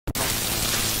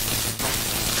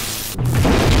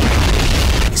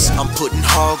Putting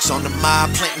hogs on the mob,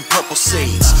 planting purple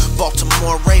seeds.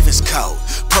 Baltimore Ravens coat,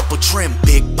 purple trim,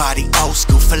 big body, old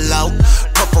school flow.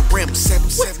 Purple rim,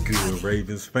 7-7. Good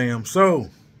Ravens fam.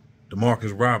 So,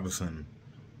 Demarcus Robinson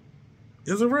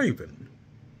is a Raven.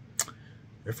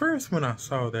 At first, when I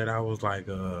saw that, I was like,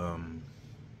 why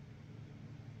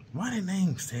that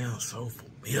name sounds so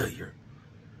familiar?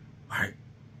 Like,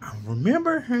 I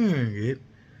remember hearing it,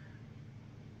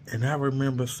 and I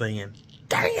remember saying,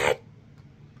 dang it!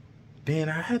 Then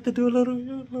I had to do a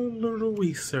little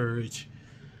research,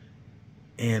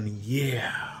 and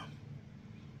yeah,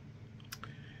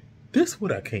 this is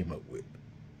what I came up with.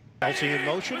 Kelsey in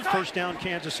motion, first down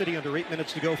Kansas City under 8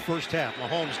 minutes to go first half.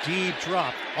 Mahomes deep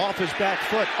drop, off his back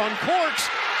foot, uncorks,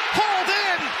 hauled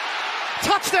in,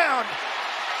 touchdown,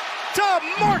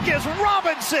 Demarcus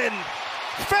Robinson,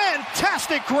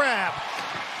 fantastic grab.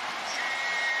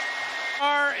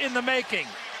 Are in the making.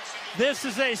 This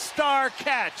is a star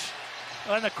catch.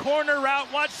 On the corner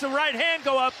route, watch the right hand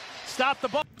go up, stop the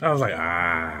ball. I was like,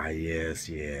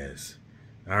 yes.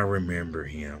 I remember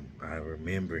him. And I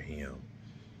remember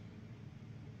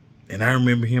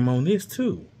him on this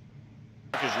too.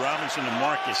 Because Robinson and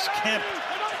Marcus Kemp,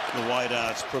 the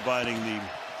wideouts, providing the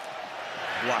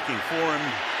blocking for him.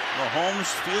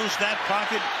 Mahomes feels that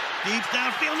pocket deep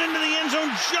downfield into the end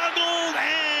zone, juggled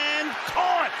and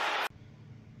caught.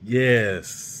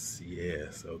 Yes.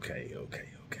 Okay.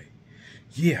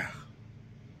 Yeah.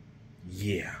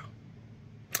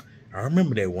 I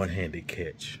remember that one-handed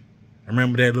catch. I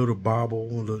remember that little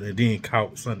bobble and then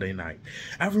caught Sunday night.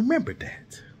 I remember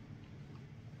that.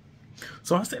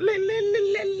 So I said, let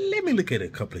me look at a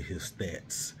couple of his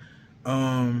stats.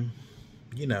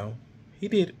 You know, he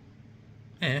did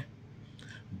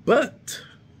but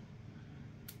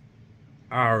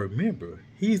I remember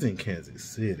he's in Kansas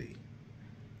City.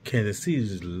 Kansas City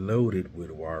is loaded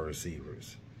with wide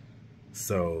receivers.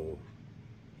 So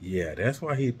yeah, that's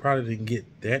why he probably didn't get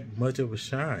that much of a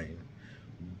shine.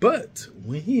 But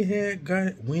when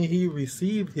he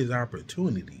received his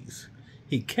opportunities,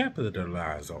 he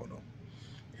capitalized on them.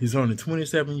 He's only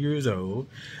 27 years old.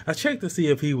 I checked to see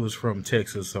if he was from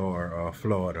Texas or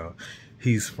Florida.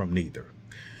 He's from neither.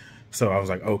 So I was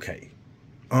like, okay.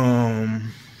 But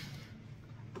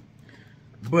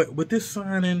with this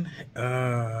signing,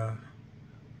 I'm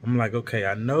like, okay,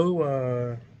 I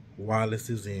know Wallace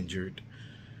is injured.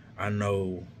 I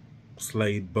know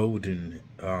Slade Bowden,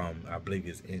 I believe,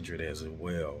 is injured as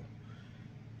well.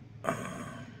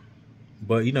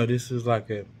 But, you know, this is like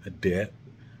a depth.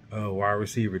 Wide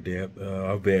receiver depth,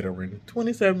 a veteran,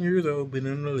 27 years old, been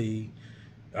in the league.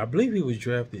 I believe he was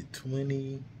drafted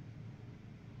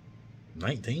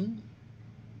 2019,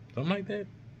 something like that.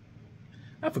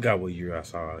 I forgot what year I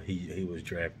saw he was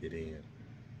drafted in.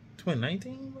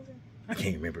 2019 was it? I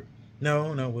can't remember.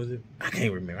 No, was it? I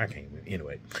can't remember.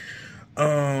 Anyway,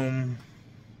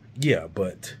 yeah,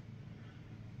 but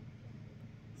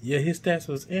yeah, his stats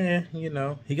was you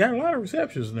know, he got a lot of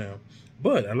receptions now.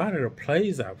 But a lot of the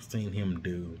plays I've seen him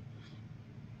do,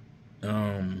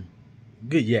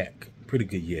 good yak, pretty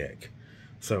good yak.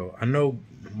 So I know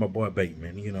my boy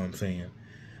Bateman, you know what I'm saying?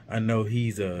 I know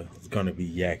he's going to be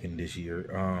yakking this year.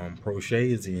 Prochet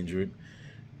is injured.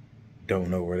 Don't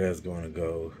know where that's going to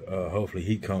go. Hopefully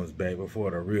he comes back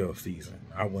before the real season.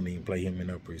 I wouldn't even play him in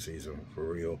the preseason,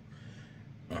 for real.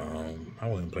 I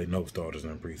wouldn't play no starters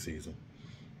in the preseason.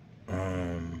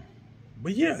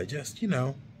 But yeah, just, you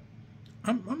know,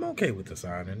 I'm okay with the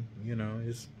signing, you know.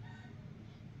 It's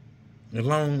as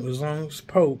long as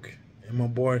Polk and my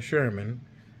boy Sherman,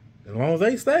 as long as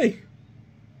they stay,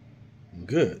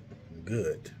 good.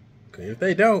 Okay, if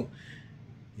they don't,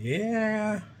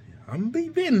 yeah, I'm gonna be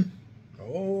venting.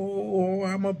 Oh,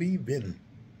 I'm gonna be venting.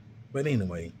 But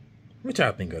anyway, what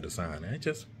y'all think of the signing?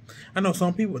 I know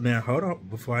some people now. Hold on,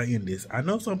 before I end this, I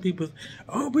know some people.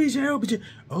 OBJ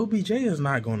is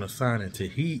not gonna sign until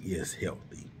he is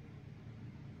healthy.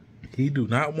 He do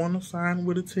not want to sign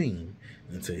with a team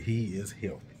until he is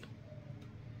healthy.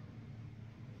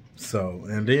 So,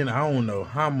 and then I don't know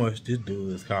how much this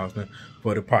dude is costing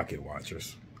for the pocket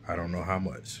watchers. I don't know how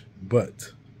much.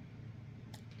 But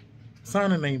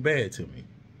signing ain't bad to me.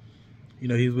 You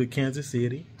know, he's with Kansas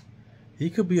City. He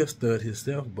could be a stud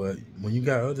himself, but when you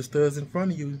got other studs in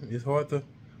front of you, it's hard to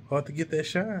get that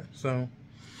shine. So,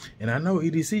 and I know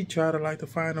EDC try to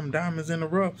find them diamonds in the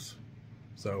roughs.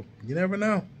 So, you never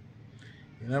know.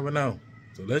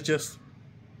 So let's just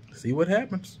see what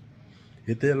happens.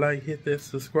 Hit that like, hit that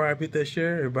subscribe, hit that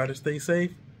share. Everybody stay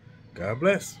safe. God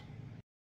bless.